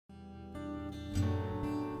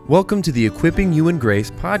Welcome to the Equipping You in Grace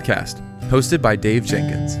podcast, hosted by Dave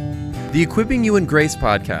Jenkins. The Equipping You in Grace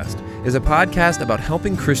podcast is a podcast about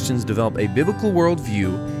helping Christians develop a biblical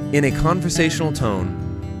worldview in a conversational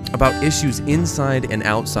tone about issues inside and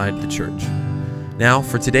outside the church. Now,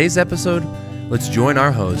 for today's episode, let's join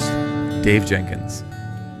our host, Dave Jenkins.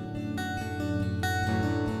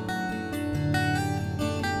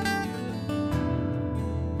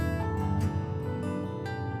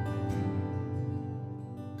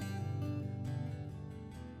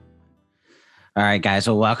 All right, guys.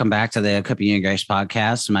 Well, welcome back to the Equipping You in Grace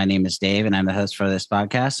podcast. My name is Dave, and I'm the host for this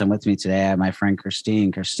podcast. And with me today, I have my friend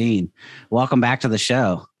Christine. Christine, welcome back to the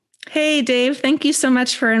show. Hey, Dave. Thank you so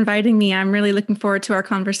much for inviting me. I'm really looking forward to our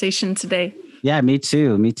conversation today. Yeah, me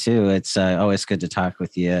too. Me too. It's always good to talk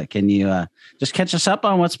with you. Can you just catch us up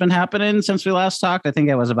on what's been happening since we last talked? I think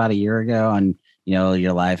it was about a year ago on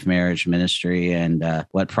your life, marriage, ministry, and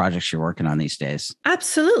what projects you're working on these days.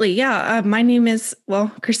 Absolutely. Yeah. My name is,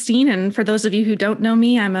 Christine. And for those of you who don't know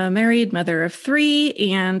me, I'm a married mother of 3,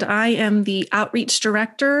 and I am the outreach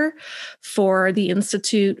director for the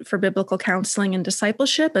Institute for Biblical Counseling and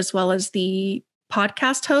Discipleship, as well as the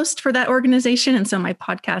podcast host for that organization. And so my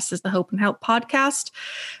podcast is the Hope and Help podcast,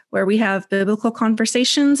 where we have biblical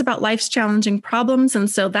conversations about life's challenging problems.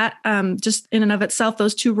 And so that just in and of itself,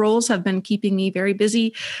 those 2 roles have been keeping me very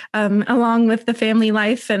busy, along with the family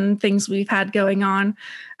life and things we've had going on.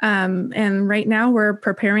 And right now we're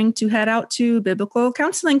preparing to head out to biblical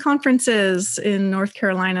counseling conferences in North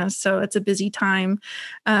Carolina. So it's a busy time.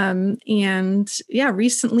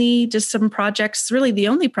 Recently just some projects. Really the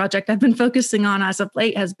only project I've been focusing on as of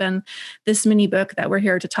late has been this mini book that we're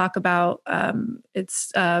here to talk about.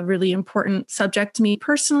 It's a really important subject to me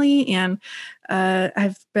personally. And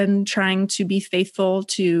I've been trying to be faithful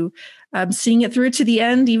to seeing it through to the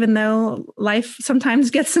end, even though life sometimes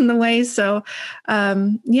gets in the way. So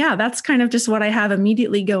that's kind of just what I have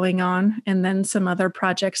immediately going on. And then some other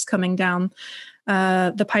projects coming down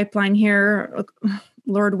the pipeline here,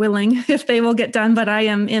 Lord willing, if they will get done. But I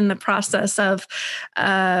am in the process of,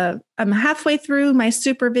 I'm halfway through my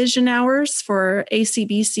supervision hours for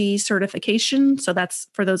ACBC certification. So that's,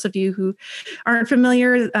 for those of you who aren't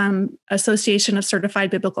familiar, Association of Certified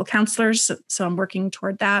Biblical Counselors. So I'm working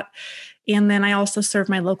toward that. And then I also serve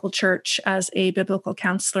my local church as a biblical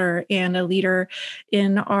counselor and a leader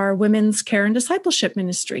in our women's care and discipleship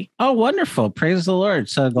ministry. Oh, wonderful. Praise the Lord.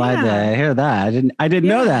 So glad to hear that. I didn't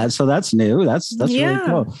know that. So that's new. That's really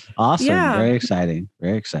cool. Awesome. Yeah. Very exciting.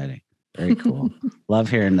 Very exciting. Very cool. Love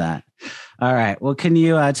hearing that. All right. Well, can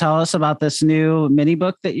you tell us about this new mini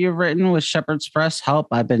book that you've written with Shepherd's Press, Help,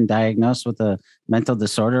 I've Been Diagnosed with a Mental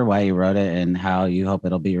Disorder, why you wrote it, and how you hope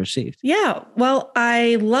it'll be received? Yeah. Well,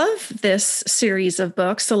 I love this series of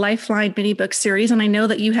books, the Lifeline mini book series. And I know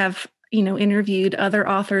that you have interviewed other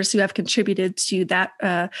authors who have contributed to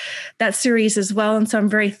that series as well. And so I'm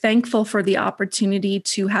very thankful for the opportunity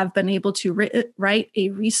to have been able to write a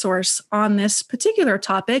resource on this particular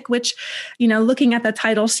topic, which, looking at the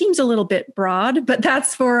title seems a little bit broad, but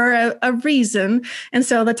that's for a reason. And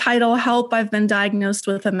so the title, Help, I've Been Diagnosed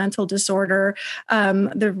with a Mental Disorder,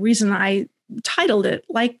 the reason I titled it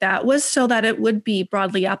like that was so that it would be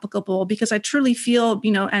broadly applicable, because I truly feel,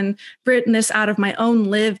 and written this out of my own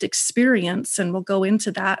lived experience, and we'll go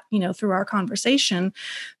into that, through our conversation.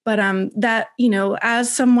 But that,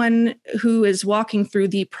 as someone who is walking through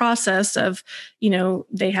the process of,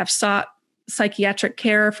 they have sought psychiatric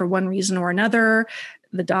care for one reason or another.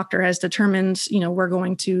 The doctor has determined, we're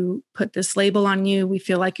going to put this label on you. We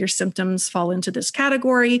feel like your symptoms fall into this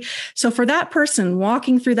category. So for that person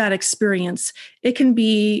walking through that experience, it can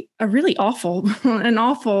be a really awful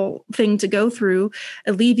thing to go through.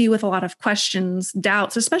 It leave you with a lot of questions,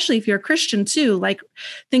 doubts, especially if you're a Christian too, like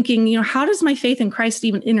thinking, how does my faith in Christ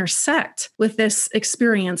even intersect with this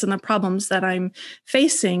experience and the problems that I'm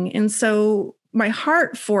facing? And so my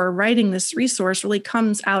heart for writing this resource really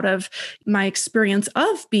comes out of my experience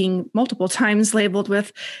of being multiple times labeled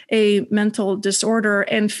with a mental disorder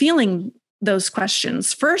and feeling those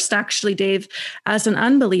questions. First, actually, Dave, as an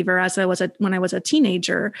unbeliever, when I was a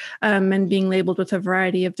teenager, and being labeled with a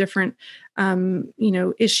variety of different,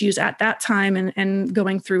 issues at that time, and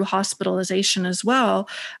going through hospitalization as well.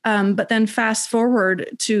 But then fast forward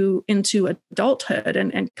into adulthood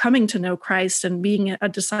and coming to know Christ and being a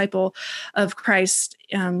disciple of Christ,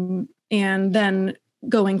 and then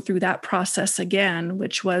going through that process again,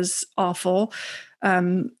 which was awful.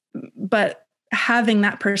 But having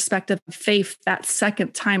that perspective of faith that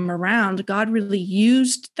second time around, God really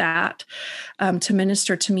used that to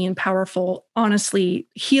minister to me in powerful, honestly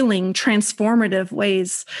healing, transformative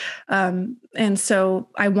ways. And so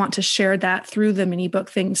I want to share that through the mini book,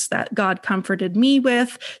 things that God comforted me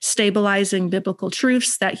with, stabilizing biblical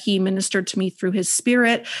truths that he ministered to me through his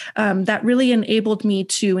Spirit, that really enabled me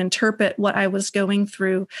to interpret what I was going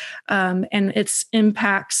through, and its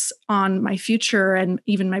impacts on my future and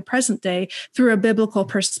even my present day through a biblical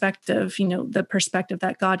perspective, the perspective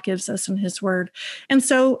that God gives us in his word. And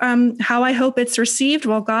so how I hope it's received,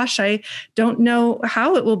 well, gosh, I don't know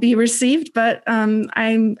how it will be received, but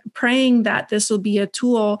I'm praying that this will be a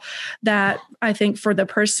tool that I think for the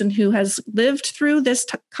person who has lived through this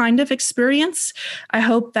kind of experience, I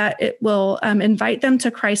hope that it will invite them to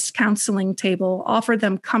Christ's counseling table, offer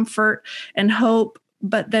them comfort and hope,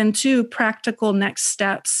 but then too, practical next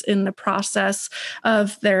steps in the process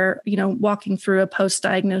of their, walking through a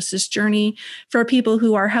post-diagnosis journey. For people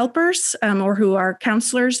who are helpers or who are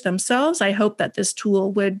counselors themselves, I hope that this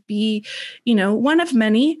tool would be, one of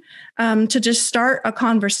many to just start a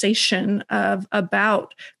conversation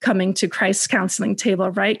about coming to Christ's counseling table,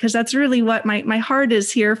 right? Because that's really what my heart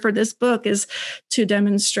is here for this book, is to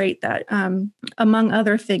demonstrate that, among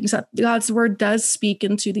other things, that God's word does speak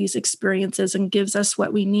into these experiences and gives us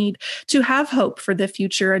what we need to have hope for the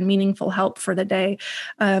future and meaningful help for the day.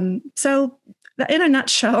 So in a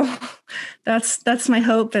nutshell, that's my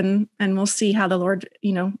hope, and we'll see how the Lord,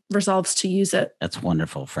 resolves to use it. That's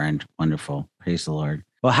wonderful, friend. Wonderful. Praise the Lord.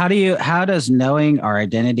 Well, how does knowing our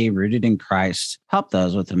identity rooted in Christ help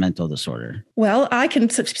those with a mental disorder? Well, I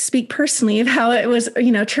can speak personally of how it was,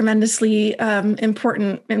 tremendously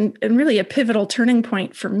important and really a pivotal turning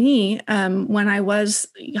point for me when I was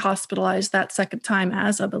hospitalized that second time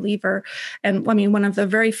as a believer. And one of the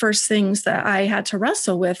very first things that I had to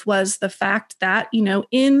wrestle with was the fact that,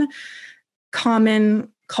 in common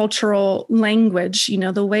cultural language,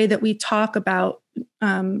 the way that we talk about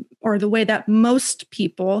or the way that most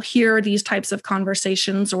people hear these types of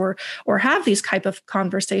conversations or have these type of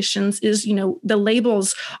conversations is, the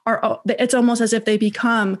labels are, it's almost as if they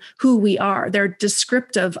become who we are. They're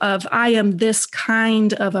descriptive of, I am this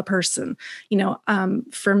kind of a person.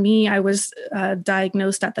 For me, I was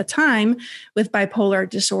diagnosed at the time with bipolar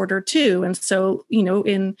disorder too. And so,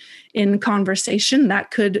 in conversation, that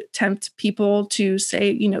could tempt people to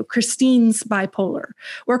say, Christine's bipolar,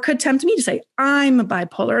 or could tempt me to say, I'm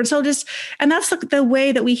bipolar. And so and that's the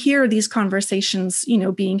way that we hear these conversations,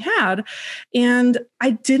 being had. And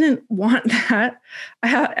I didn't want that.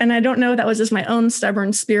 And I don't know if that was just my own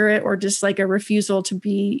stubborn spirit or just like a refusal to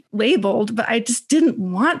be labeled, but I just didn't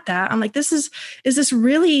want that. I'm like, is this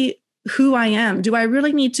really who I am? Do I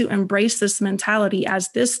really need to embrace this mentality as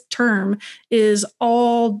this term is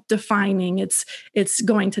all defining? It's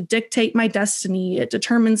going to dictate my destiny. It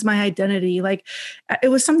determines my identity. Like, it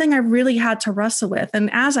was something I really had to wrestle with. And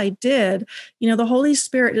as I did, the Holy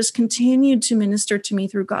Spirit just continued to minister to me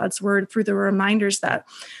through God's word, through the reminders that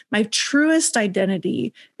my truest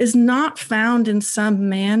identity is not found in some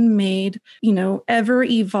man-made, ever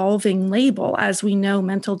evolving label. As we know,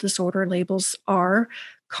 mental disorder labels are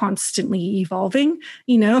constantly evolving,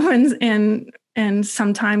 and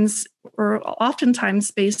sometimes or oftentimes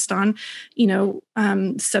based on,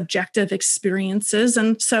 subjective experiences.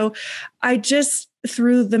 And so I just,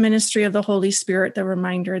 through the ministry of the Holy Spirit, the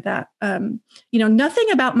reminder that,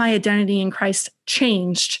 nothing about my identity in Christ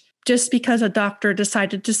changed just because a doctor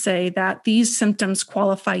decided to say that these symptoms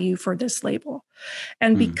qualify you for this label.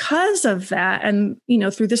 And because of that, and,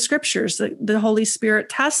 through the scriptures, the Holy Spirit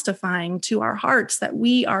testifying to our hearts that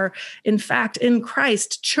we are, in fact, in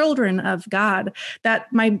Christ, children of God,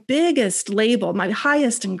 that my biggest label, my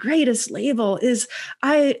highest and greatest label is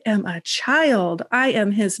I am a child. I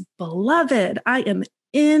am his beloved. I am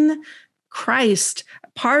in Christ,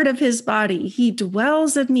 part of his body. He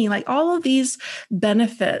dwells in me. Like all of these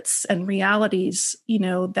benefits and realities,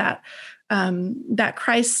 that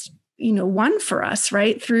Christ, won for us,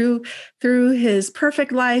 right? Through his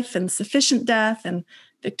perfect life and sufficient death and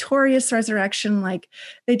victorious resurrection, like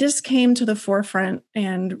they just came to the forefront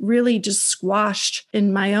and really just squashed,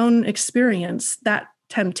 in my own experience, that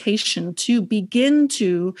temptation to begin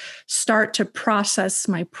to start to process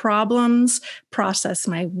my problems, process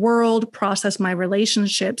my world, process my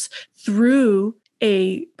relationships through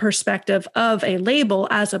a perspective of a label,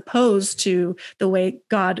 as opposed to the way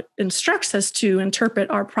God instructs us to interpret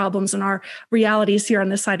our problems and our realities here on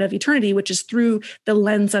this side of eternity, which is through the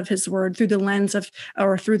lens of his word, through the lens of,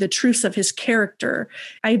 or through the truths of his character.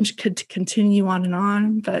 I could continue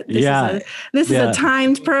on, but this is a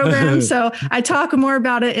timed program. So I talk more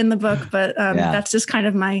about it in the book, but that's just kind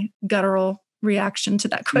of my guttural reaction to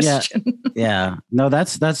that question. Yeah. No,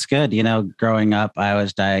 that's good. Growing up, I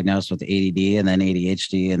was diagnosed with ADD and then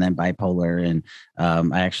ADHD and then bipolar. And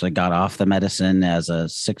I actually got off the medicine as a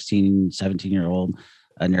 16, 17-year-old.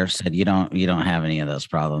 A nurse said, you don't have any of those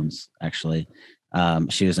problems, actually.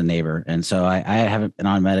 She was a neighbor. And so I haven't been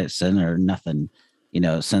on medicine or nothing,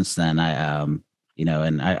 since then. And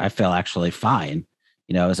I feel actually fine.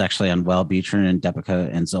 I was actually on Wellbutrin and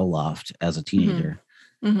Depakote and Zoloft as a teenager.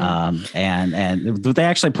 Mm-hmm. And they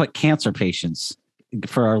actually put cancer patients,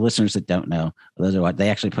 for our listeners that don't know, those are what they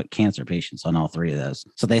actually put cancer patients on all three of those.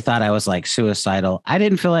 So they thought I was like suicidal. I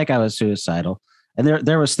didn't feel like I was suicidal. And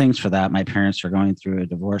there was things for that. My parents were going through a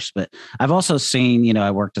divorce, but I've also seen,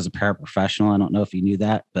 I worked as a paraprofessional. I don't know if you knew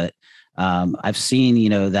that, but I've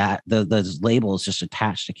seen, that those labels just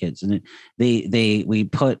attached to kids, and we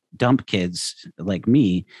dump kids like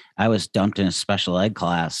me. I was dumped in a special ed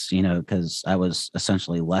class, because I was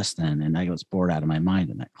essentially less than, and I was bored out of my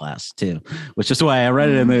mind in that class too, which is why I read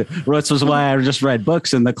it which was why I just read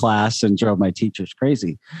books in the class and drove my teachers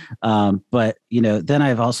crazy. But then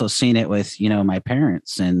I've also seen it with, my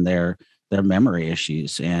parents and their memory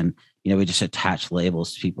issues, and, we just attach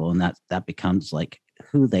labels to people, and that becomes like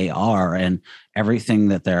who they are and everything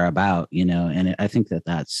that they're about, and I think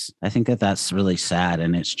that's really sad,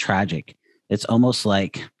 and it's tragic. It's almost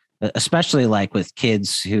like, especially like with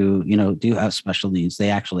kids who, do have special needs, they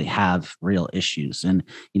actually have real issues. And,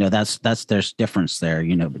 there's difference there,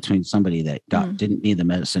 between somebody that didn't need the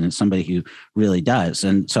medicine and somebody who really does.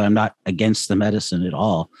 And so I'm not against the medicine at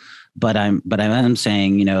all. But I am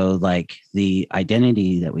saying, like the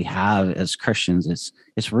identity that we have as Christians,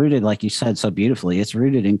 it's rooted, like you said so beautifully, it's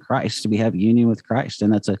rooted in Christ. We have union with Christ,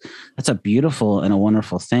 and that's a beautiful and a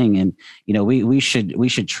wonderful thing. And we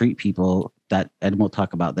should treat people that, and we'll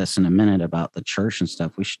talk about this in a minute about the church and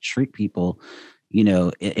stuff. We should treat people,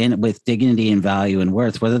 with dignity and value and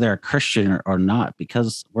worth, whether they're a Christian or not,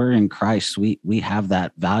 because we're in Christ. We have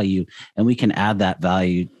that value, and we can add that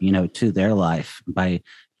value, to their life by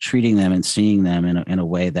treating them and seeing them in a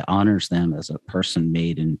way that honors them as a person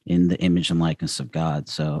made in the image and likeness of God.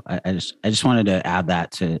 So I just wanted to add that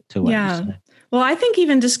to what you said. Well, I think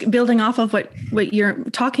even just building off of what you're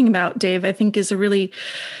talking about, Dave, I think is a really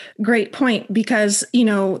great point, because,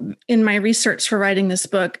 in my research for writing this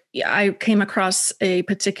book, I came across a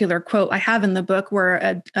particular quote I have in the book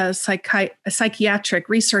where a psychiatric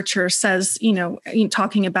researcher says,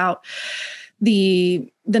 talking about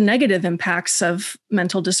the negative impacts of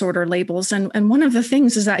mental disorder labels. And one of the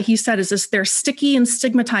things is that he said is this: they're sticky and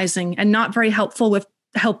stigmatizing and not very helpful with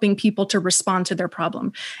helping people to respond to their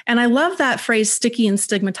problem. And I love that phrase, sticky and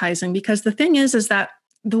stigmatizing, because the thing is that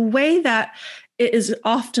the way that it is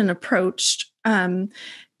often approached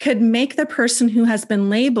could make the person who has been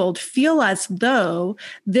labeled feel as though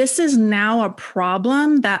this is now a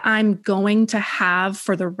problem that I'm going to have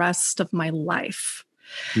for the rest of my life.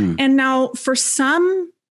 And now for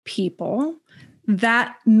some people,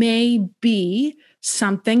 that may be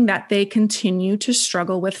something that they continue to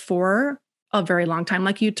struggle with for a very long time.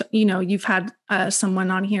 Like you've had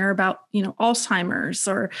someone on here about, Alzheimer's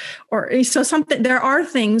or so something. There are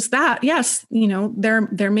things that, yes,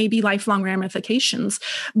 there may be lifelong ramifications,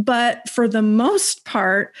 but for the most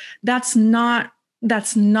part, that's not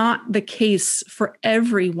the case for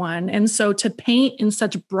everyone. And so to paint in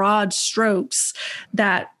such broad strokes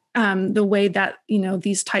that the way that,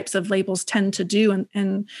 these types of labels tend to do,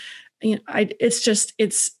 and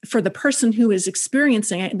it's for the person who is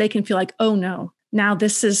experiencing it, they can feel like, oh no, now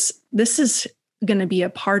this is going to be a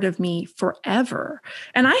part of me forever.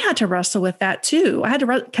 And I had to wrestle with that too. I had to,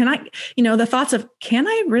 the thoughts of,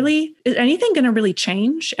 is anything going to really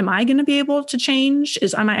change? Am I going to be able to change?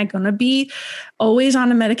 Am I going to be always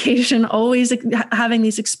on a medication, always having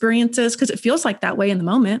these experiences? Because it feels like that way in the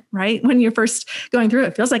moment, right? When you're first going through it,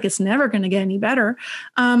 it feels like it's never going to get any better.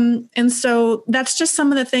 And so that's just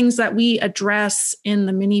some of the things that we address in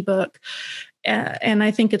the mini book. And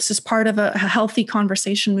I think it's just part of a healthy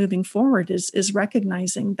conversation moving forward is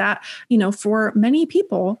recognizing that, for many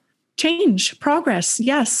people, change, progress,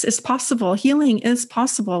 yes, is possible. Healing is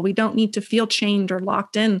possible. We don't need to feel chained or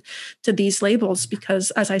locked in to these labels because,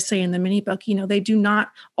 as I say in the mini book, they do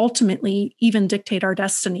not ultimately even dictate our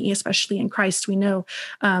destiny, especially in Christ. We know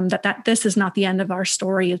that this is not the end of our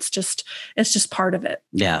story. It's just part of it.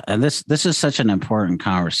 Yeah. And this is such an important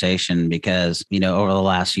conversation because, over the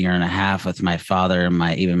last year and a half with my father and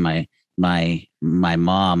my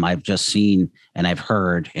mom, I've just seen and I've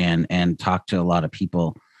heard and talked to a lot of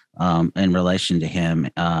people in relation to him,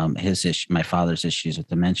 my father's issues with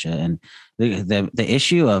dementia, and the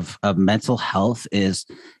issue of mental health is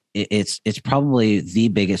it's probably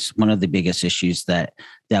one of the biggest issues that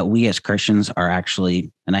we as Christians are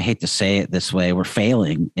actually, and I hate to say it this way, we're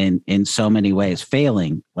failing in so many ways,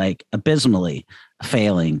 failing, like abysmally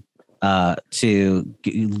failing to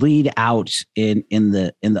lead out in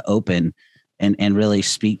the open and really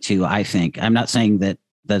speak to. I think, I'm not saying that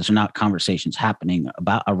there's not conversations happening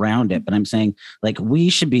around it, but I'm saying, like, we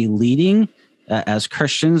should be leading as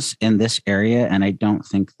Christians in this area, and I don't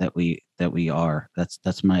think that we are.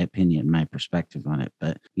 That's my opinion, my perspective on it.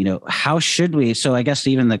 But how should we? So I guess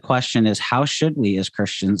even the question is, how should we as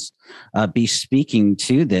Christians be speaking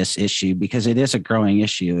to this issue, because it is a growing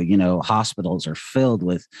issue. Hospitals are filled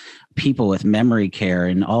with people with memory care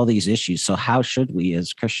and all these issues. So how should we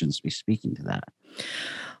as Christians be speaking to that?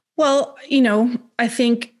 Well, I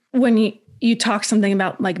think when you talk something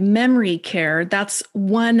about like memory care, that's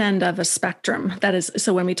one end of a spectrum. That is,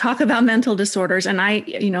 so when we talk about mental disorders, and I,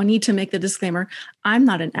 need to make the disclaimer, I'm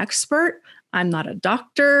not an expert. I'm not a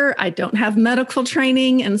doctor. I don't have medical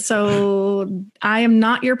training. And so I am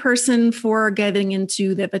not your person for getting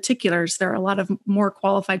into the particulars. There are a lot of more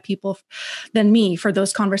qualified people than me for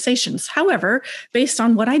those conversations. However, based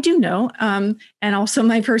on what I do know, and also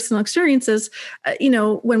my personal experiences,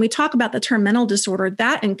 when we talk about the term mental disorder,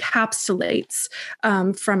 that encapsulates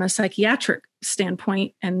from a psychiatric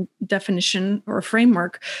standpoint and definition or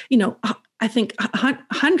framework, I think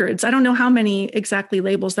hundreds. I don't know how many exactly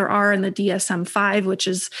labels there are in the DSM-5, which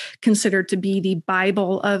is considered to be the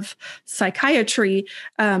Bible of psychiatry.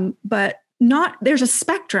 But there's a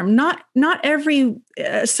spectrum. Not every.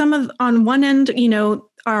 On one end,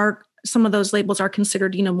 some of those labels are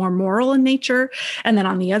considered, more moral in nature, and then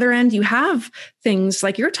on the other end, you have things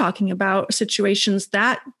like you're talking about, situations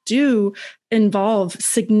that do involve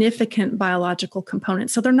significant biological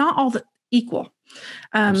components. So they're not all equal.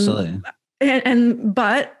 Absolutely.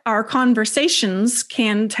 But our conversations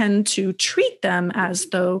can tend to treat them as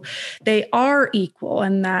though they are equal,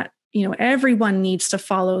 and that everyone needs to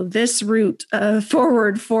follow this route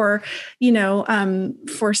forward for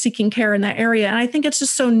seeking care in that area. And I think it's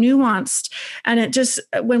just so nuanced. And it just,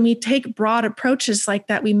 when we take broad approaches like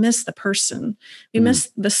that, we miss the person. We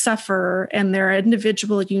miss the sufferer and their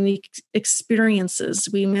individual unique experiences.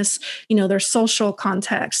 We miss, their social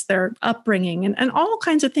context, their upbringing, and all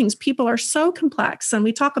kinds of things. People are so complex. And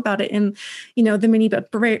we talk about it in, the mini book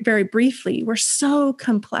very, very briefly. We're so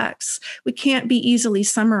complex. We can't be easily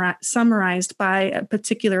summarized by a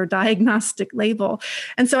particular diagnostic label.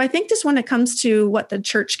 And so I think just when it comes to what the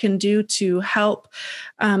church can do to help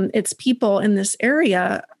its people in this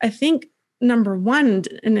area, I think number one,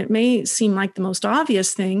 and it may seem like the most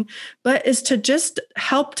obvious thing, but is to just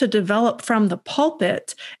help to develop from the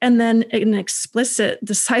pulpit and then in explicit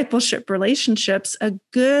discipleship relationships, a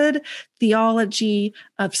good theology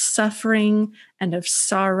of suffering and of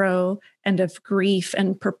sorrow and of grief,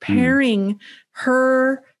 and preparing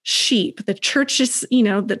her sheep, the church's,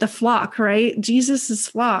 the flock, right? Jesus's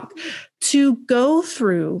flock, to go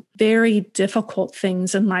through very difficult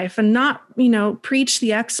things in life, and not, preach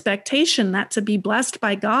the expectation that to be blessed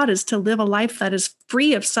by God is to live a life that is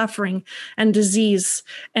free of suffering and disease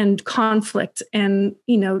and conflict and,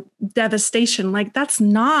 devastation. Like, that's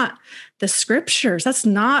not the scriptures. That's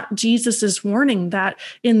not Jesus's warning that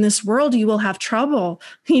in this world you will have trouble,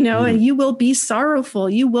 and you will be sorrowful,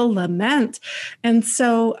 you will lament. And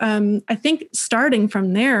so I think starting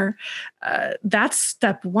from there, that's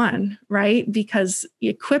step one, right? Because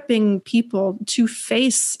equipping people to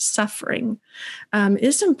face suffering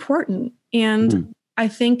is important. And I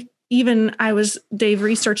think even I was, Dave,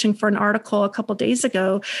 researching for an article a couple of days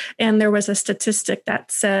ago, and there was a statistic that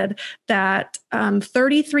said that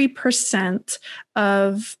 33%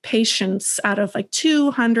 of patients out of like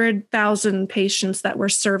 200,000 patients that were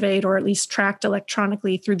surveyed or at least tracked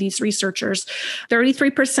electronically through these researchers,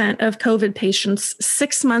 33% of COVID patients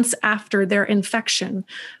 6 months after their infection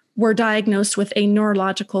were diagnosed with a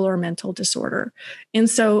neurological or mental disorder. And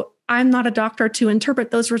so I'm not a doctor to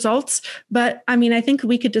interpret those results, but I think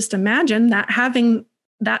we could just imagine that having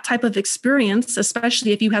that type of experience,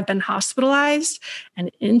 especially if you have been hospitalized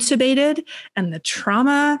and intubated, and the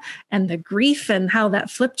trauma and the grief and how that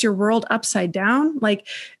flipped your world upside down. Like,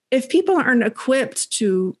 if people aren't equipped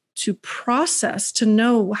to process, to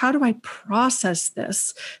know, how do I process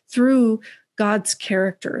this through God's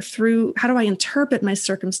character, through how do I interpret my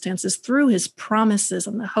circumstances, through his promises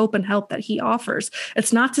and the hope and help that he offers.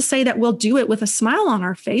 It's not to say that we'll do it with a smile on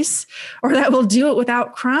our face or that we'll do it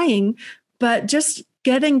without crying, but just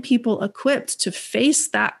getting people equipped to face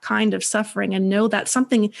that kind of suffering and know that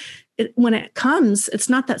something when it comes, it's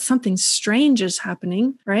not that something strange is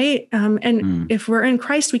happening, right? If we're in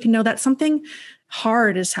Christ, we can know that something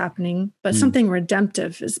hard is happening, but something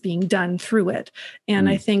redemptive is being done through it. And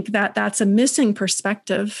I think that that's a missing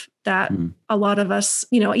perspective that a lot of us,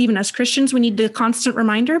 even as Christians, we need a constant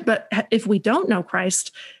reminder. But if we don't know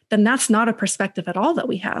Christ, then that's not a perspective at all that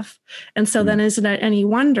we have. And so then isn't it any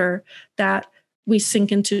wonder that we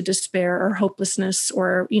sink into despair or hopelessness,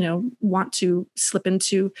 or, want to slip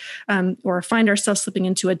into, or find ourselves slipping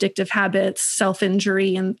into addictive habits,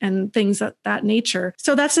 self-injury, and things of that nature.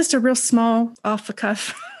 So that's just a real small off the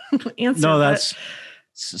cuff answer. No,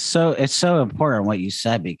 it's so important what you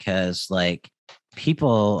said, because like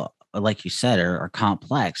people, like you said, are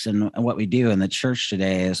complex. And what we do in the church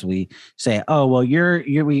today is we say, oh, well,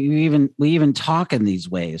 we even talk in these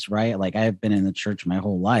ways, right? Like I've been in the church my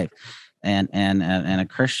whole life. And a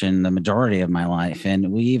Christian the majority of my life.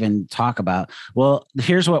 And we even talk about, well,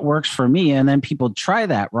 here's what works for me. And then people try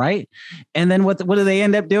that, right? And then what do they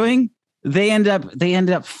end up doing? They end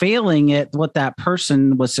up failing at what that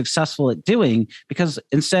person was successful at doing, because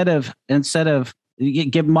instead of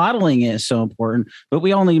modeling is so important, but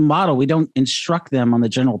we only model, we don't instruct them on the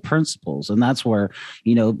general principles. And that's where,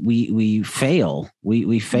 we fail.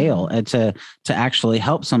 We fail and to actually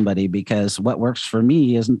help somebody, because what works for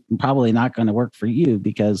me isn't probably not going to work for you,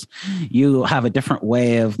 because you have a different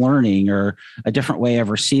way of learning, or a different way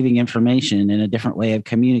of receiving information, and a different way of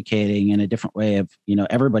communicating, and a different way of,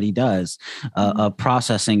 everybody does of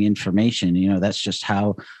processing information. That's just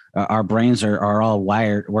how our brains are all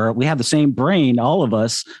wired, where we have the same brain, all of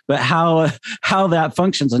us, but how that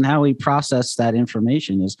functions and how we process that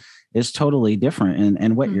information is totally different.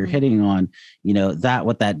 And what you're hitting on,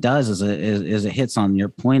 what that does is it hits on your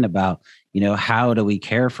point about, how do we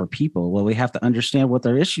care for people? Well, we have to understand what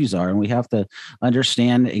their issues are, and we have to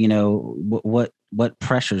understand, what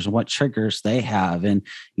pressures and what triggers they have. And,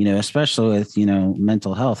 especially with,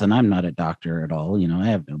 mental health, and I'm not a doctor at all, I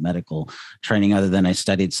have no medical training other than I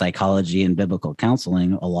studied psychology and biblical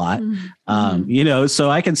counseling a lot. So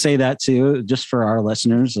I can say that too, just for our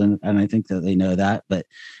listeners. And I think that they know that, but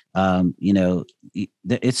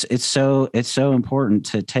it's so important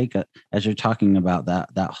to take as you're talking about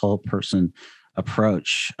that whole person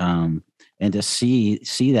approach, and to see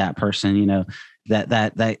that person,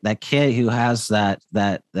 that kid who has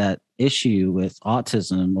that issue with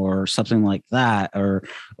autism or something like that, or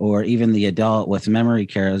even the adult with memory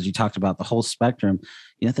care, as you talked about the whole spectrum,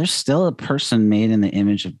 there's still a person made in the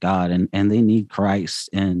image of God, and they need Christ.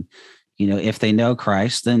 And if they know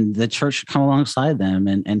Christ, then the church should come alongside them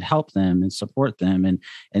and help them and support them.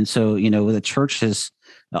 And so, the church has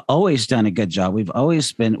always done a good job. We're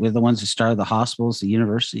the ones who started the hospitals, the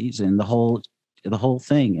universities, and the whole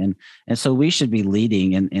thing. And so we should be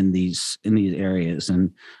leading in these areas.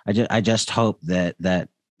 And I just hope that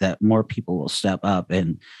more people will step up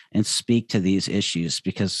and speak to these issues,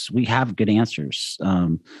 because we have good answers.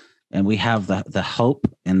 And we have the hope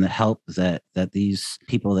and the help that these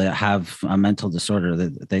people that have a mental disorder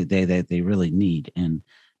that they really need, and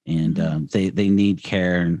they need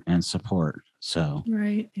care and support. So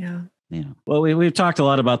right, yeah. Well, we've talked a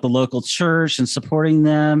lot about the local church and supporting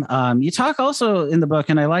them. You talk also in the book,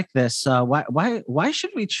 and I like this. Why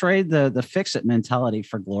should we trade the fix-it mentality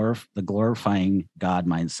for the glorifying God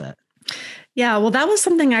mindset? Yeah, well, that was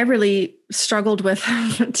something I really struggled with.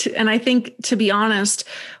 And I think, to be honest,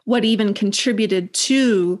 what even contributed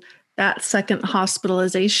to that second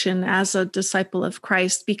hospitalization as a disciple of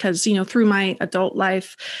Christ, because, through my adult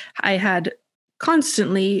life, I had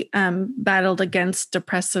constantly battled against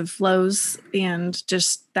depressive lows and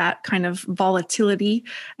just that kind of volatility,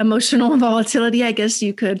 emotional volatility, I guess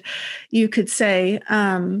you could say.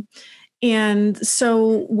 And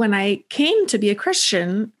so when I came to be a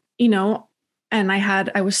Christian, and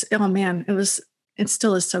it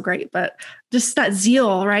still is so great, but just that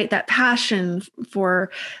zeal, right? That passion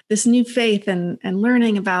for this new faith and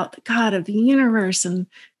learning about the God of the universe and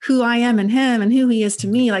who I am in him and who he is to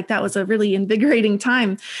me. Like, that was a really invigorating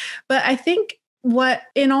time. But I think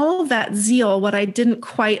in all of that zeal, what I didn't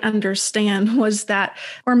quite understand was that,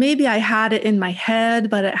 or maybe I had it in my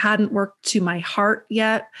head, but it hadn't worked to my heart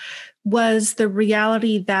yet, was the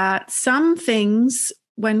reality that some things,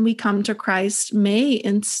 when we come to Christ, may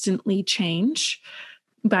instantly change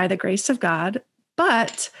by the grace of God,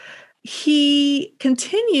 but he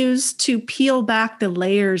continues to peel back the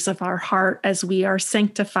layers of our heart as we are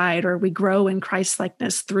sanctified, or we grow in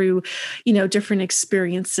Christ-likeness through, different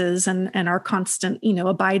experiences and our constant,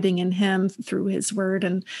 abiding in him through his word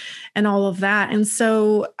and all of that. And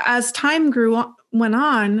so as time grew went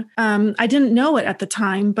on, I didn't know it at the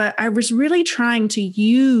time, but I was really trying to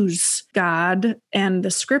use God and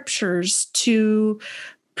the scriptures to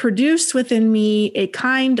produce within me a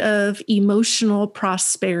kind of emotional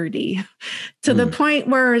prosperity to the point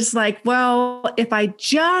where it's like, well, if I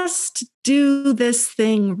just do this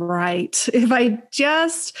thing right, if I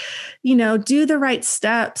just, do the right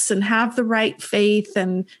steps and have the right faith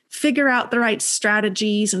and figure out the right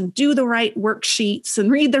strategies and do the right worksheets and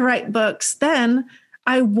read the right books, then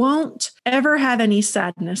I won't ever have any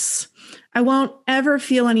sadness. I won't ever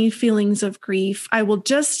feel any feelings of grief. I will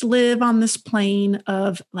just live on this plane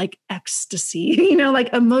of like ecstasy,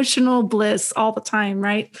 like emotional bliss all the time,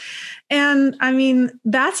 right? And I mean,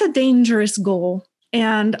 that's a dangerous goal.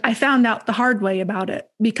 And I found out the hard way about it,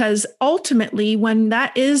 because ultimately, when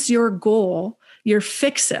that is your goal, you're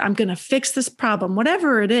fix it. I'm going to fix this problem,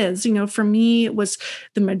 whatever it is. For me, it was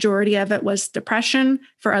the majority of it was depression.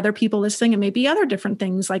 For other people listening, it may be other different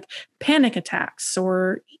things like panic attacks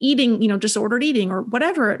or eating, disordered eating or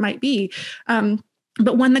whatever it might be.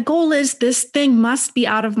 But when the goal is this thing must be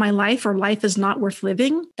out of my life or life is not worth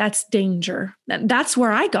living, that's danger. That's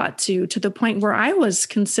where I got to the point where I was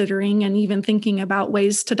considering and even thinking about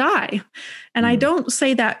ways to die. And I don't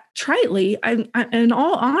say that tritely, in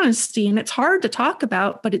all honesty, and it's hard to talk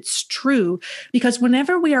about, but it's true, because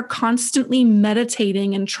whenever we are constantly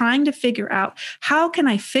meditating and trying to figure out how can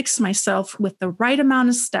I fix myself with the right amount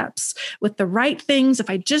of steps, with the right things, if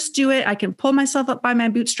I just do it, I can pull myself up by my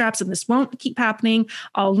bootstraps and this won't keep happening.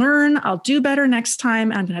 I'll learn, I'll do better next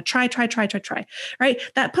time. I'm going to try, right?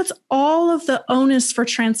 That puts all of the onus for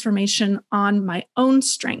transformation on my own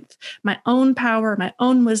strength, my own power, my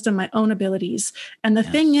own wisdom, my own abilities. And the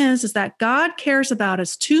thing is that God cares about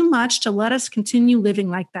us too much to let us continue living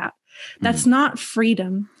like that. That's not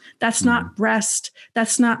freedom. That's not rest.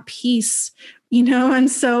 That's not peace. And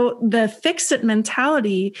so the fix-it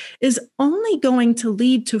mentality is only going to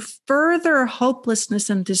lead to further hopelessness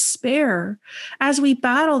and despair as we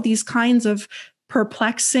battle these kinds of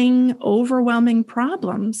perplexing, overwhelming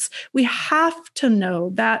problems. We have to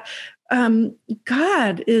know that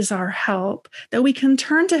God is our help, that we can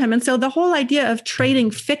turn to him. And so the whole idea of trading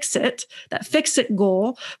that fix it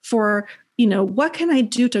goal for, what can I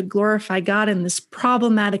do to glorify God in this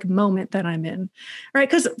problematic moment that I'm in, right?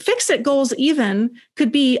 Because fix it goals even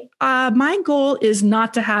could be, my goal is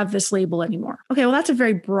not to have this label anymore. Okay, well, that's a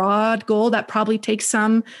very broad goal that probably takes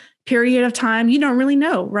some period of time. You don't really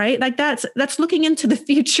know, right? Like that's looking into the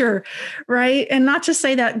future, right? And not to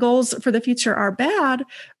say that goals for the future are bad,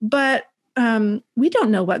 but we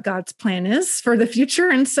don't know what God's plan is for the future.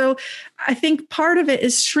 And so I think part of it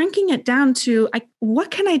is shrinking it down to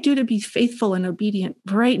what can I do to be faithful and obedient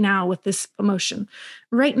right now with this emotion,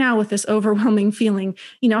 right now with this overwhelming feeling?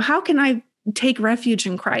 How can I take refuge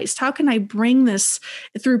in Christ? How can I bring this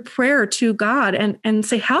through prayer to God and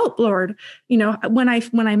say, help, Lord, when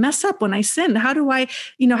I mess up, when I sin, how do I,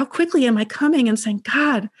 how quickly am I coming and saying,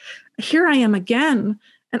 God, here I am again.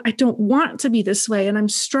 And I don't want to be this way. And I'm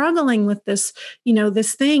struggling with this,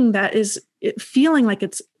 this thing that is feeling like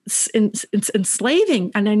it's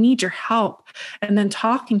enslaving and I need your help. And then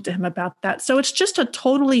talking to him about that. So it's just a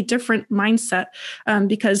totally different mindset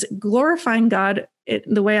because glorifying God,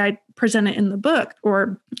 the way I present it in the book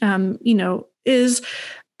is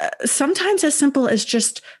sometimes as simple as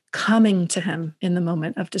just coming to him in the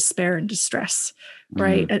moment of despair and distress,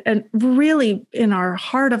 right? And really in our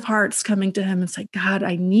heart of hearts, coming to him and say, God,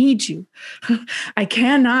 I need you. I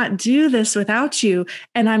cannot do this without you.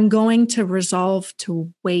 And I'm going to resolve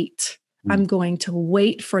to wait. I'm going to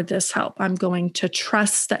wait for this help. I'm going to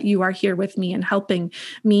trust that you are here with me and helping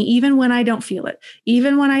me, even when I don't feel it,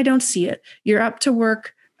 even when I don't see it. You're up to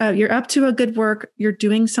work. You're up to a good work. You're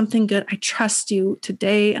doing something good. I trust you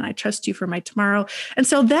today and I trust you for my tomorrow. And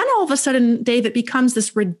so then all of a sudden, Dave, it becomes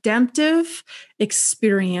this redemptive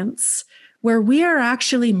experience where we are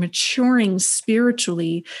actually maturing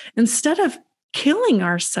spiritually instead of killing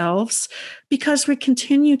ourselves because we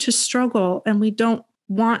continue to struggle and we don't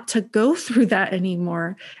want to go through that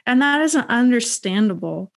anymore. And that isn't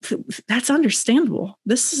understandable. That's understandable.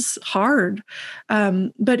 This is hard.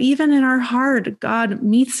 But even in our hard, God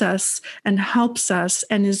meets us and helps us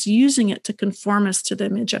and is using it to conform us to the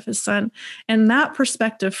image of his son. And that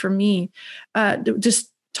perspective for me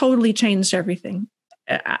just totally changed everything.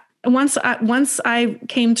 Once I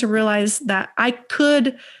came to realize that I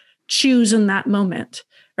could choose in that moment,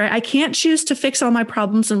 right? I can't choose to fix all my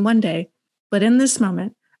problems in one day. But in this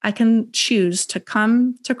moment, I can choose to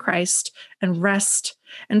come to Christ and rest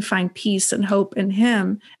and find peace and hope in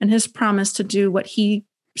him and his promise to do what he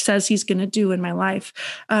says he's going to do in my life.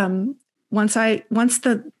 once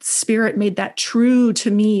the Spirit made that true to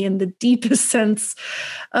me in the deepest sense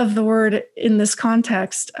of the word in this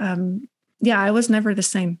context, I was never the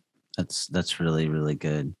same. That's really, really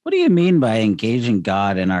good. What do you mean by engaging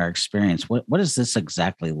God in our experience? What does this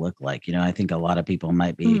exactly look like? I think a lot of people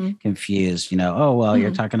might be confused, oh, well, you're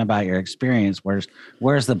talking about your experience.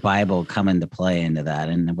 Where's the Bible come into play into that?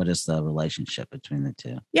 And what is the relationship between the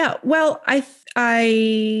two? Yeah, well,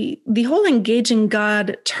 the whole engaging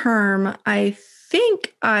God term, I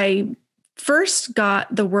think I first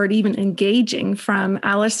got the word even engaging from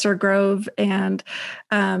Alistair Grove,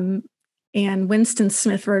 and Winston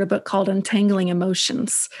Smith wrote a book called Untangling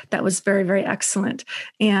Emotions that was very, very excellent.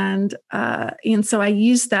 And so I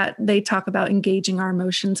used that. They talk about engaging our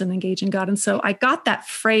emotions and engaging God. And so I got that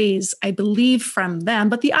phrase, I believe, from them.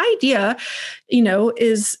 But the idea,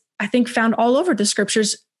 is, I think, found all over the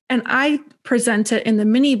scriptures. And I present it in the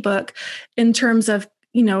mini book in terms of,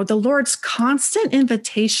 the Lord's constant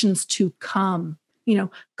invitations to come.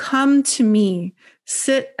 Come to me,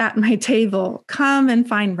 sit at my table, come and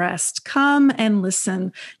find rest, come and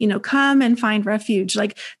listen, come and find refuge.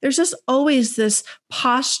 Like, there's just always this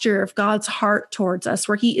posture of God's heart towards us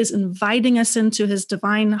where he is inviting us into his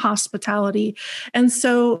divine hospitality. And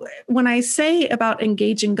so when I say about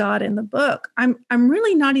engaging God in the book, I'm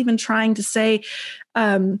really not even trying to say,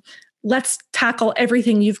 let's tackle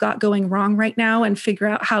everything you've got going wrong right now and figure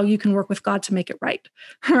out how you can work with God to make it right.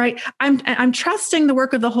 All right. I'm trusting the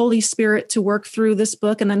work of the Holy Spirit to work through this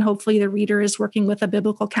book. And then hopefully the reader is working with a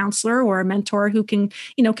biblical counselor or a mentor who can,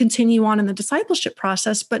 continue on in the discipleship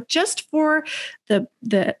process. But just for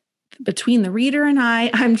the between the reader and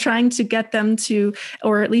I'm trying to get them to,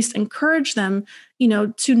 or at least encourage them,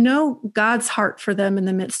 to know God's heart for them in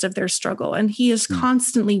the midst of their struggle. And he is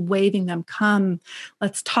constantly waving them, come,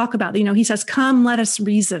 let's talk about, he says, come, let us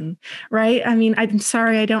reason, right? I mean, I'm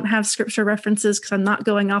sorry, I don't have scripture references because I'm not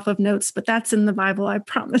going off of notes, but that's in the Bible, I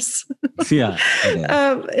promise. Yeah.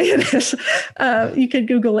 It is. You could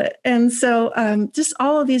Google it. And so just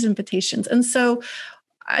all of these invitations. And so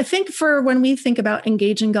I think for when we think about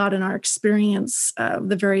engaging God in our experience,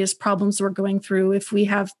 the various problems we're going through, if we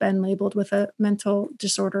have been labeled with a mental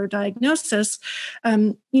disorder diagnosis,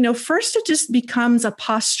 first it just becomes a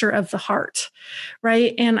posture of the heart,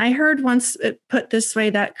 right? And I heard once it put this way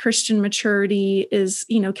that Christian maturity is,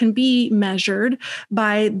 can be measured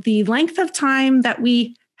by the length of time that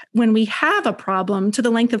when we have a problem to the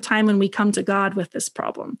length of time when we come to God with this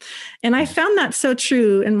problem. And I found that so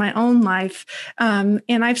true in my own life. And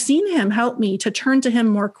I've seen him help me to turn to him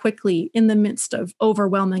more quickly in the midst of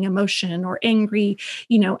overwhelming emotion or angry,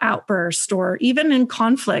 outburst, or even in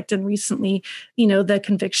conflict. And recently, the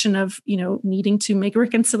conviction of, needing to make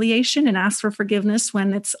reconciliation and ask for forgiveness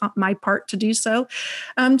when it's my part to do so.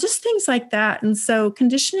 Just things like that. And so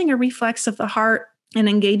conditioning a reflex of the heart and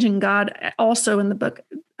engaging God also in the book,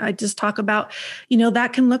 I just talk about,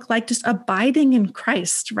 that can look like just abiding in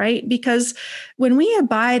Christ, right? Because when we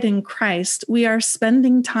abide in Christ, we are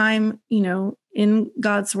spending time, in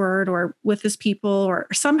God's word or with his people, or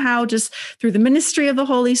somehow just through the ministry of the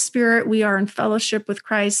Holy Spirit, we are in fellowship with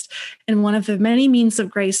Christ. And one of the many means of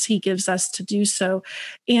grace he gives us to do so.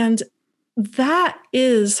 And that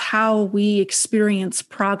is how we experience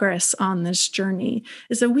progress on this journey,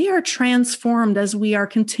 is that we are transformed as we are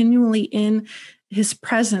continually in his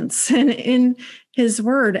presence and in his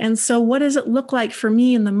word. And so what does it look like for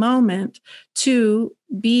me in the moment to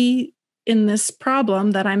be in this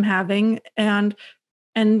problem that I'm having and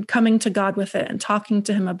coming to God with it and talking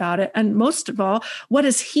to him about it? And most of all, what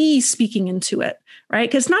is he speaking into it, right?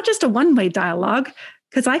 Because it's not just a one-way dialogue,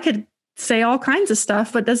 because I could say all kinds of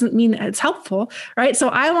stuff, but doesn't mean that it's helpful, right? So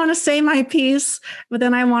I want to say my piece, but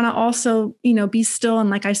then I want to also, be still and,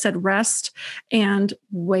 like I said, rest and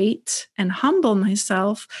wait and humble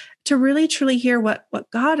myself to really truly hear what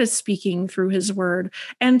God is speaking through his word.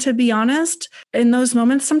 And to be honest, in those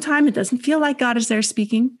moments, sometimes it doesn't feel like God is there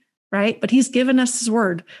speaking, right? But he's given us his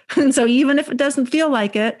word. And so even if it doesn't feel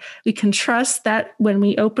like it, we can trust that when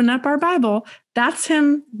we open up our Bible, that's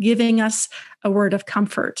him giving us a word of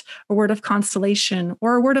comfort, a word of consolation,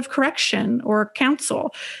 or a word of correction or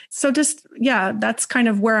counsel. So just, that's kind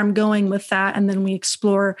of where I'm going with that. And then we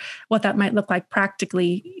explore what that might look like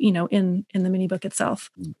practically, in the mini book itself.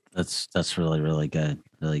 That's really, really good.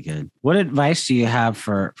 Really good. What advice do you have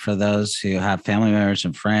for those who have family members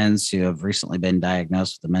and friends who have recently been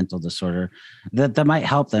diagnosed with a mental disorder that might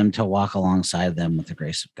help them to walk alongside them with the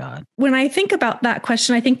grace of God? When I think about that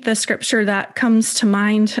question, I think the scripture that comes to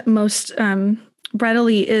mind most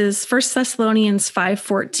readily is 1 Thessalonians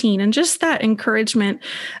 5:14, and just that encouragement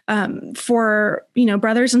for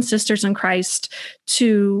brothers and sisters in Christ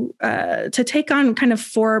to take on kind of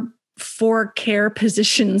four care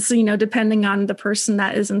positions, depending on the person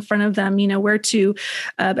that is in front of them, where to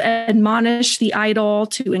admonish the idle,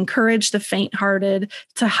 to encourage the faint-hearted,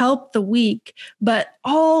 to help the weak, but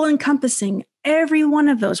all encompassing every one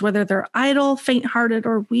of those, whether they're idle, faint-hearted,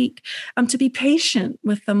 or weak, to be patient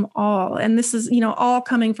with them all. And this is, all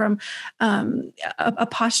coming from a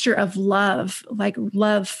posture of love, like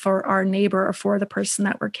love for our neighbor or for the person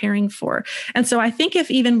that we're caring for. And so I think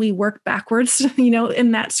if even we work backwards,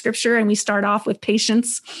 in that scripture, and we start off with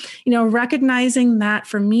patience, recognizing that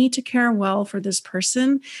for me to care well for this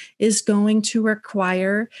person is going to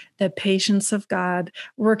require the patience of God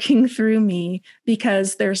working through me,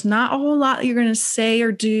 because there's not a whole lot you're going to say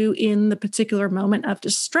or do in the particular moment of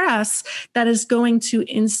distress that is going to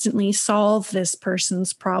instantly solve this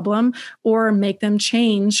person's problem or make them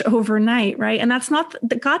change overnight, right? And that's not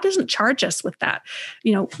that God doesn't charge us with that.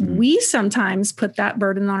 We sometimes put that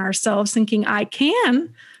burden on ourselves, thinking I can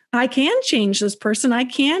change this person. I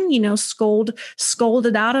can, scold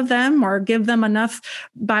it out of them or give them enough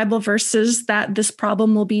Bible verses that this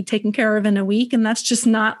problem will be taken care of in a week. And that's just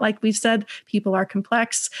not, like we've said, people are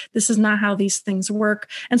complex. This is not how these things work.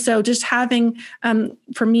 And so just having,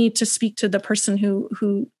 for me to speak to the person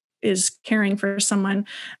who is caring for someone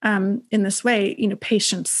in this way,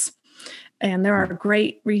 patience. And there are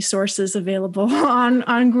great resources available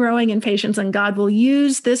on growing in patience, and God will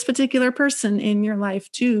use this particular person in your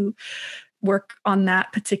life to work on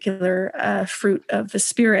that particular fruit of the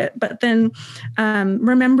Spirit. But then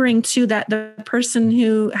remembering too that the person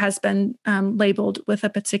who has been labeled with a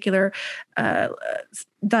particular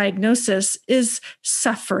diagnosis is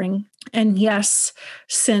suffering. And yes,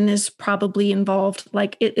 sin is probably involved,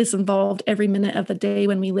 like it is involved every minute of the day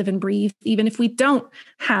when we live and breathe, even if we don't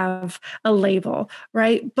have a label,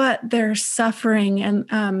 right? But they're suffering,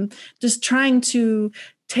 and just trying to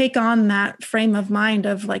take on that frame of mind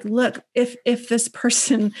of like, look, if this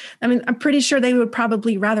person, I'm pretty sure they would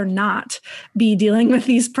probably rather not be dealing with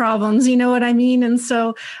these problems, you know what I mean? And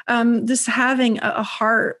so just having a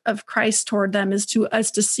heart of Christ toward them is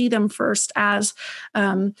to see them first as,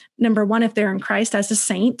 number one, if they're in Christ, as a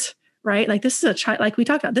saint, right? Like this is a child, like we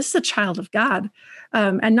talked about, this is a child of God.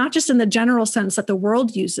 And not just in the general sense that the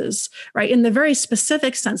world uses, right? In the very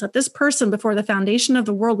specific sense that this person before the foundation of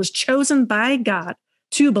the world was chosen by God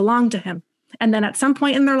to belong to him. And then at some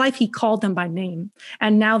point in their life, he called them by name,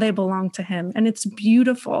 and now they belong to him. And it's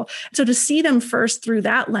beautiful. So to see them first through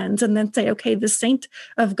that lens, and then say, okay, this saint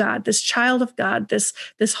of God, this child of God, this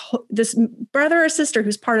brother or sister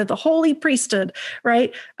who's part of the holy priesthood,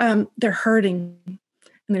 right? They're hurting and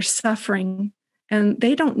they're suffering, and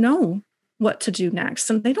they don't know what to do next,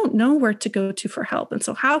 and they don't know where to go to for help. And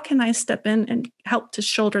so how can I step in and help to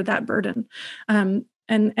shoulder that burden?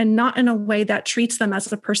 And not in a way that treats them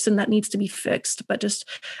as a person that needs to be fixed, but just,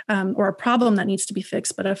 or a problem that needs to be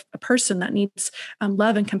fixed, but a person that needs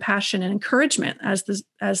love and compassion and encouragement, as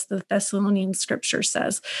the Thessalonian scripture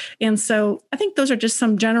says. And so I think those are just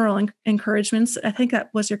some general encouragements. I think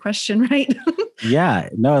that was your question, right? Yeah,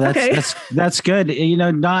 no, that's good. Okay.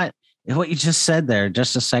 Not what you just said there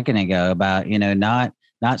just a second ago about,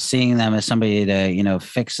 not seeing them as somebody to,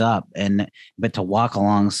 fix up, but to walk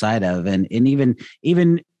alongside of, and even,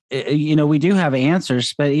 we do have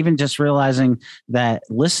answers, but even just realizing that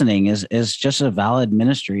listening is just a valid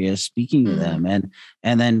ministry, is speaking to them, and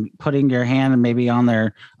then putting your hand maybe on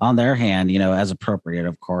their hand, as appropriate,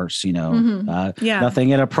 of course, nothing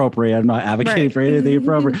inappropriate. I'm not advocating for anything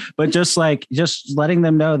appropriate, but just letting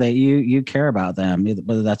them know that you care about them,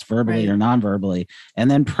 whether that's verbally or non-verbally,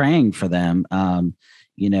 and then praying for them.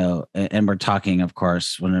 And we're talking, of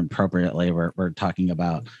course, when appropriately, we're talking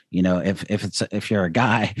about, if you're a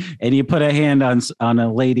guy and you put a hand on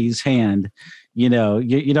a lady's hand, you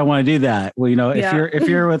don't want to do that. Well, if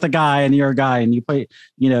you're with a guy and you're a guy and you put,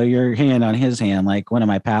 your hand on his hand, like one of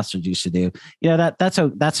my pastors used to do, that's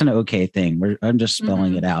an okay thing. I'm just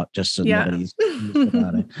spelling it out just so nobody's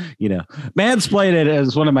about it, mansplain it,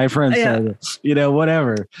 as one of my friends said,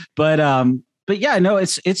 whatever. But yeah, no,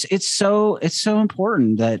 it's so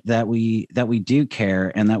important that we do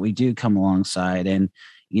care and that we do come alongside, and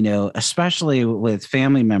especially with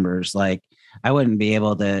family members. Like, I wouldn't be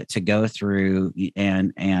able to go through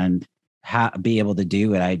and be able to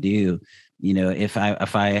do what I do, if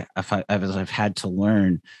I've had to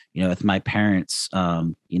learn, with my parents.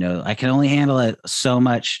 I can only handle it so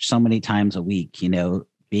many times a week,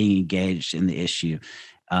 being engaged in the issue.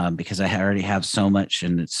 Because I already have so much,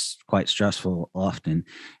 and it's quite stressful often.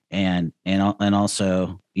 and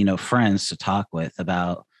also, friends to talk with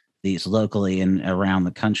about these locally and around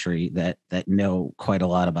the country that know quite a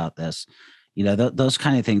lot about this. Those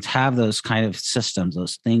kind of things, have those kind of systems,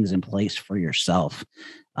 those things in place for yourself.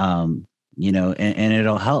 And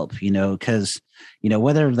it'll help, because,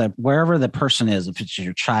 wherever the person is, if it's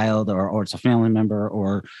your child or it's a family member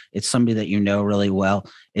or it's somebody that really well,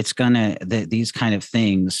 it's these kind of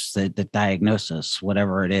things, the diagnosis,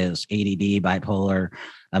 whatever it is, ADD, bipolar,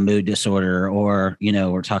 a mood disorder, or,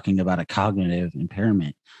 we're talking about a cognitive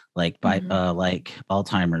impairment like like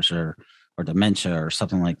Alzheimer's or dementia or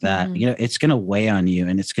something like that. It's going to weigh on you,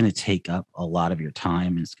 and it's going to take up a lot of your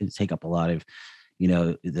time, and it's going to take up a lot of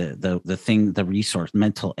the resource,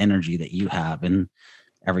 mental energy that you have and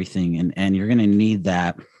everything. And you're going to need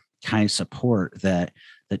that kind of support that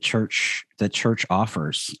the church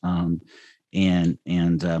offers. I've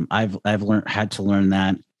had to learn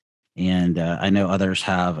that. And I know others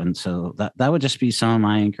have. And so that would just be some of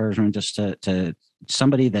my encouragement, just to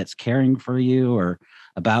somebody that's caring for you or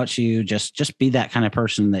about you, just be that kind of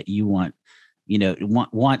person that you want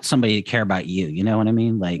somebody to care about you. You know what I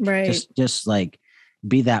mean? Like, right. just like,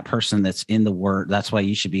 be that person that's in the Word. That's why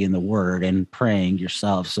you should be in the Word and praying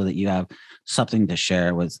yourself, so that you have something to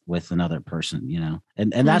share with another person,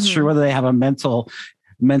 and that's true whether they have a mental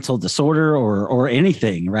disorder or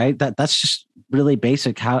anything, right? That's just really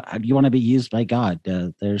basic. How you want to be used by God.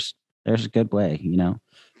 There's a good way,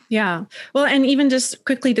 Yeah. Well, and even just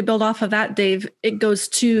quickly to build off of that, Dave, it goes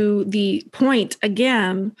to the point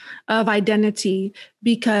again of identity,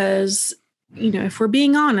 because, if we're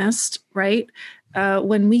being honest, right?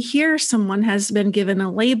 When we hear someone has been given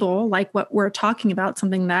a label, like what we're talking about,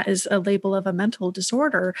 something that is a label of a mental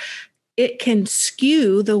disorder, it can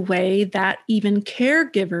skew the way that even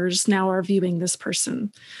caregivers now are viewing this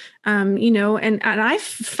person. And I've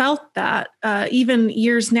felt that even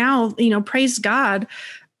years now, praise God.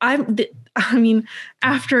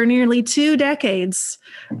 After nearly 2 decades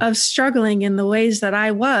of struggling in the ways that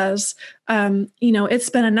I was, it's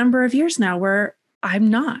been a number of years now where I'm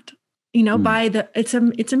not. It's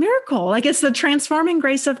a miracle. Like, it's the transforming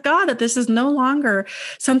grace of God that this is no longer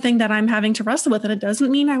something that I'm having to wrestle with. And it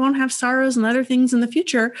doesn't mean I won't have sorrows and other things in the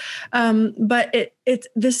future. But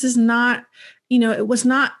this is not, it was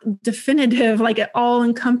not definitive, like all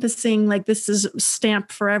encompassing, like this is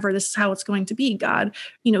stamped forever. This is how it's going to be. God,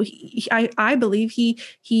 I believe he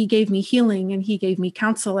gave me healing, and he gave me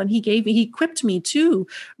counsel, and he equipped me to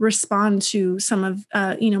respond to some of,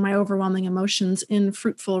 my overwhelming emotions in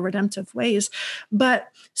fruitful, redemptive ways. But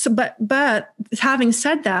having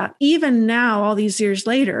said that, even now, all these years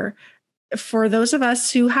later, for those of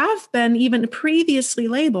us who have been even previously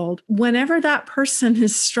labeled, whenever that person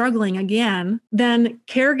is struggling again, then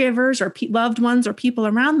caregivers or loved ones or people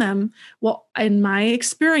around them will, in my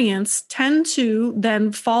experience, tend to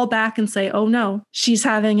then fall back and say, oh no, she's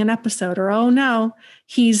having an episode, or oh no,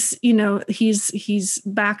 he's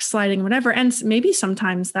backsliding, whatever. And maybe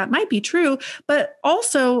sometimes that might be true, but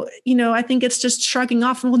also, I think it's just shrugging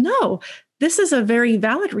off, well, no, this is a very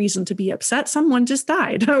valid reason to be upset. Someone just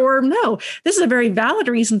died. Or no, this is a very valid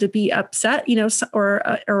reason to be upset,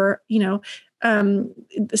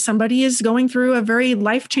 somebody is going through a very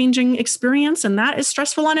life-changing experience, and that is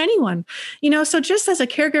stressful on anyone. So just as a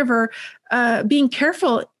caregiver, being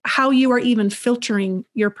careful how you are even filtering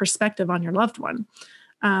your perspective on your loved one.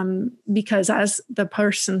 Because as the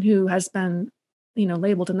person who has been,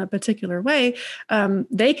 labeled in a particular way,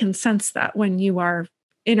 they can sense that when you are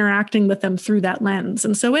interacting with them through that lens.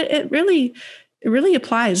 And so it really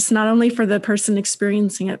applies not only for the person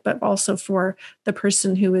experiencing it, but also for the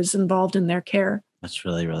person who is involved in their care. That's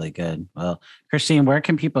really, really good. Well, Christine, where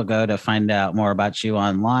can people go to find out more about you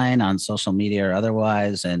online, on social media or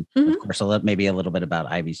otherwise? And of course, maybe a little bit about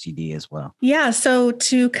IBCD as well. Yeah. So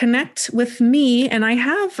to connect with me, and I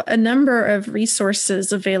have a number of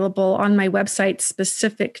resources available on my website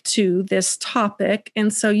specific to this topic.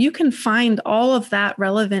 And so you can find all of that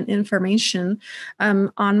relevant information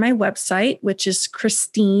on my website, which is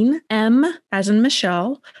Christine M, as in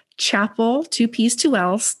Michelle, Chappell,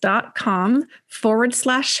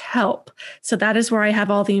 2p's2l's.com/help. So that is where I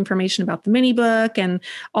have all the information about the mini book, and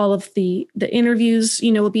all of the interviews,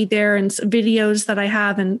 will be there, and videos that I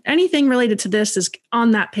have, and anything related to this is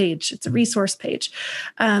on that page. It's a resource page.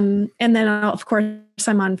 And then of course,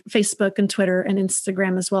 I'm on Facebook and Twitter and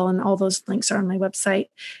Instagram as well. And all those links are on my website.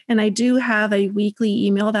 And I do have a weekly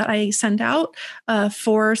email that I send out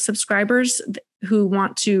for subscribers who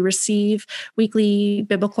want to receive weekly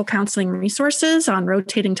biblical counseling resources on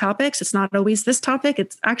rotating topics. It's not always this topic.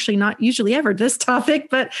 It's actually not usually ever this topic,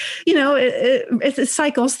 but it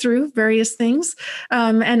cycles through various things.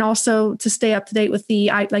 And also to stay up to date with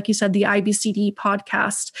like you said, the IBCD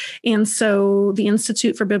podcast. And so the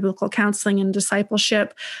Institute for Biblical Counseling and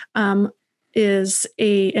Discipleship is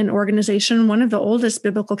an organization. One of the oldest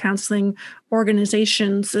biblical counseling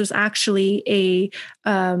organizations is actually a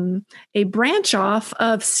branch off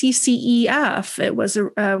of CCEF. It was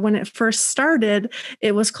when it first started,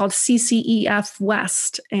 it was called CCEF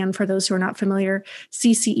West. And for those who are not familiar,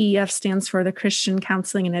 CCEF stands for the Christian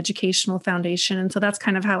Counseling and Educational Foundation. And so that's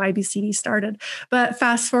kind of how IBCD started. But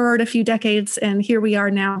fast forward a few decades, and here we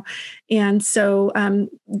are now. And so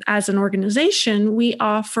as an organization, we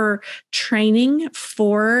offer training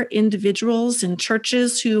for individuals and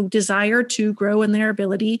churches who desire to grow in their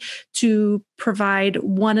ability to provide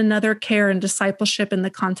one another care and discipleship in the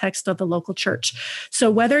context of the local church. So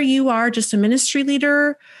whether you are just a ministry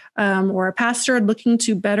leader or a pastor looking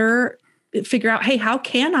to better figure out, hey, how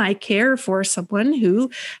can I care for someone who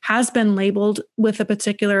has been labeled with a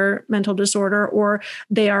particular mental disorder, or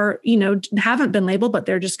they are, haven't been labeled, but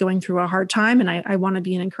they're just going through a hard time, and I want to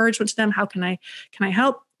be an encouragement to them. How can I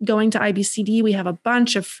help? Going to IBCD, we have a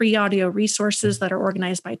bunch of free audio resources that are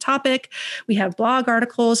organized by topic. We have blog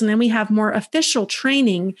articles, and then we have more official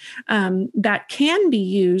training that can be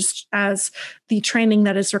used as the training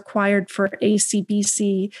that is required for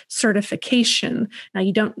ACBC certification. Now,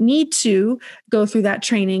 you don't need to go through that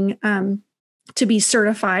training to be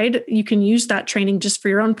certified. You can use that training just for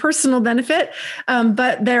your own personal benefit.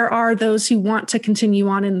 But there are those who want to continue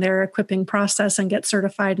on in their equipping process and get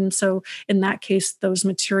certified. And so in that case, those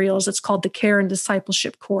materials, it's called the Care and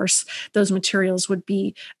Discipleship course. Those materials would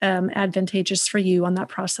be advantageous for you on that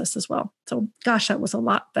process as well. So gosh, that was a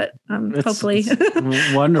lot, but hopefully,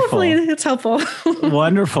 it's wonderful. Hopefully it's helpful.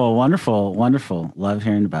 Wonderful. Love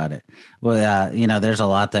hearing about it. Well, there's a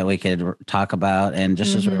lot that we could talk about. And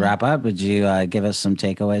just as we wrap up, would you give us some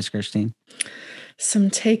takeaways, Christine? Some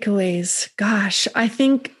takeaways. Gosh, I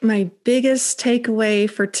think my biggest takeaway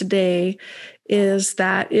for today is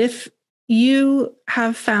that if you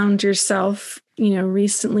have found yourself,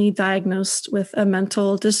 recently diagnosed with a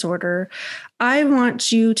mental disorder, I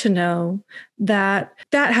want you to know that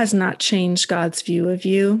that has not changed God's view of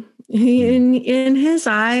you. In his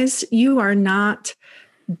eyes, you are not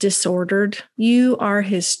disordered. You are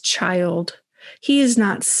his child. He is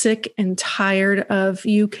not sick and tired of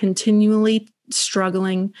you continually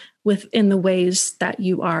struggling within the ways that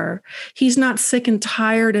you are. He's not sick and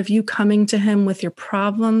tired of you coming to him with your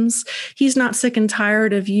problems. He's not sick and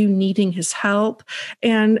tired of you needing his help.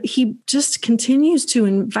 And he just continues to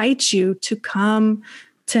invite you to come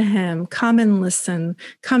to him. Come and listen.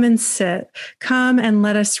 Come and sit. Come and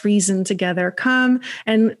let us reason together. Come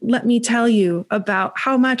and let me tell you about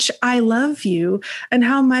how much I love you and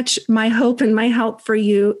how much my hope and my help for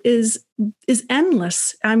you is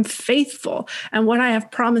endless. I'm faithful. And what I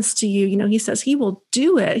have promised to you, he says he will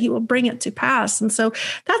do it. He will bring it to pass. And so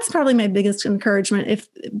that's probably my biggest encouragement if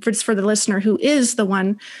it's for the listener who is the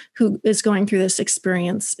one who is going through this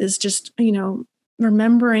experience, is just,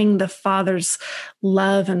 remembering the Father's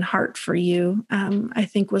love and heart for you, I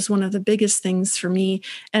think was one of the biggest things for me.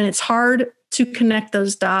 And it's hard to connect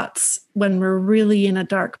those dots when we're really in a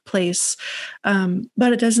dark place.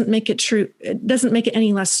 But it doesn't make it true. It doesn't make it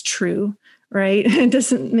any less true, right? It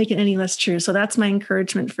doesn't make it any less true. So that's my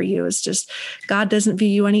encouragement for you, is just God doesn't view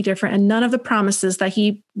you any different. And none of the promises that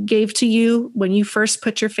he gave to you when you first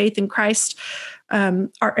put your faith in Christ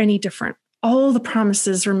are any different. All the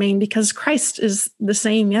promises remain because Christ is the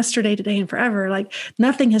same yesterday, today, and forever. Like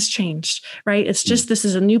nothing has changed, right? It's just, this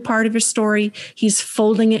is a new part of your story. He's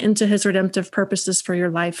folding it into his redemptive purposes for your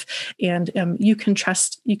life. And you can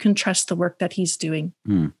trust the work that he's doing.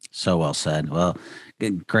 So well said. Well,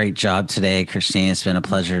 great job today, Christine. It's been a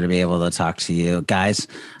pleasure to be able to talk to you guys.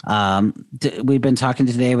 We've been talking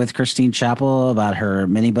today with Christine Chappell about her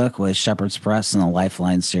mini book with Shepherd's Press and the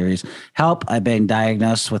Lifeline series. Help, I've been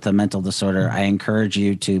diagnosed with a mental disorder. I encourage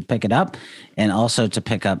you to pick it up and also to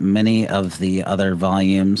pick up many of the other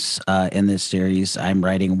volumes in this series. I'm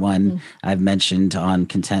writing one I've mentioned on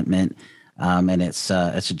contentment. And it's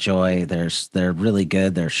a joy. They're really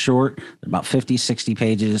good. They're short. They're about 50, 60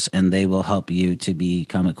 pages, and they will help you to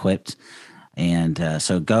become equipped. And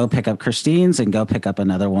so go pick up Christine's and go pick up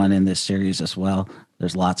another one in this series as well.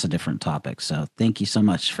 There's lots of different topics. So thank you so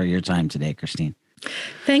much for your time today, Christine.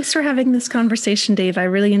 Thanks for having this conversation, Dave. I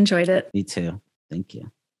really enjoyed it. Me too. Thank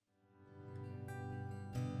you.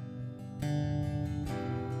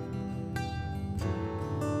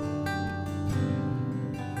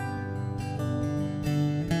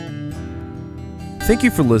 thank you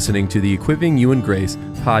for listening to the Equipping You in Grace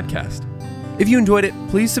podcast. If you enjoyed it,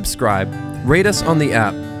 please subscribe, rate us on the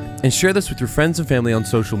app, and share this with your friends and family on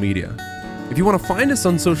social media. If you want to find us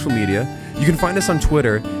on social media, you can find us on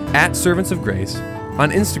Twitter @Servants of Grace,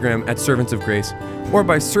 on Instagram @Servants of Grace, or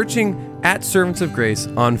by searching @Servants of Grace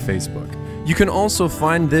on Facebook. You can also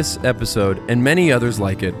find this episode and many others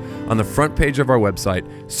like it on the front page of our website,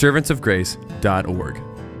 servantsofgrace.org.